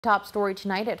Top story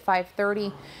tonight at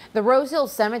 5:30. The Rose Hill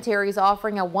Cemetery is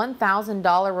offering a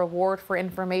 $1,000 reward for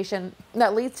information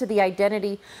that leads to the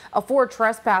identity of 4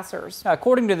 trespassers.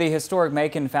 According to the Historic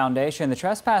Macon Foundation, the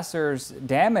trespassers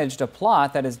damaged a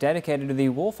plot that is dedicated to the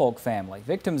Woolfolk family,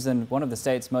 victims in one of the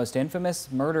state's most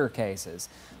infamous murder cases.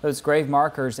 Those grave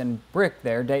markers in brick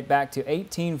there date back to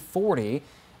 1840,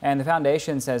 and the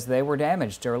foundation says they were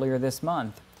damaged earlier this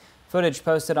month. Footage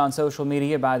posted on social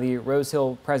media by the Rose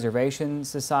Hill Preservation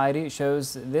Society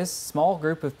shows this small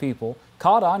group of people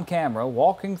caught on camera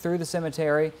walking through the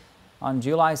cemetery on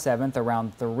July 7th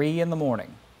around 3 in the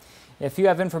morning. If you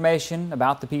have information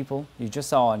about the people you just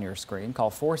saw on your screen, call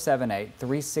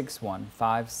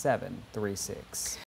 478-361-5736.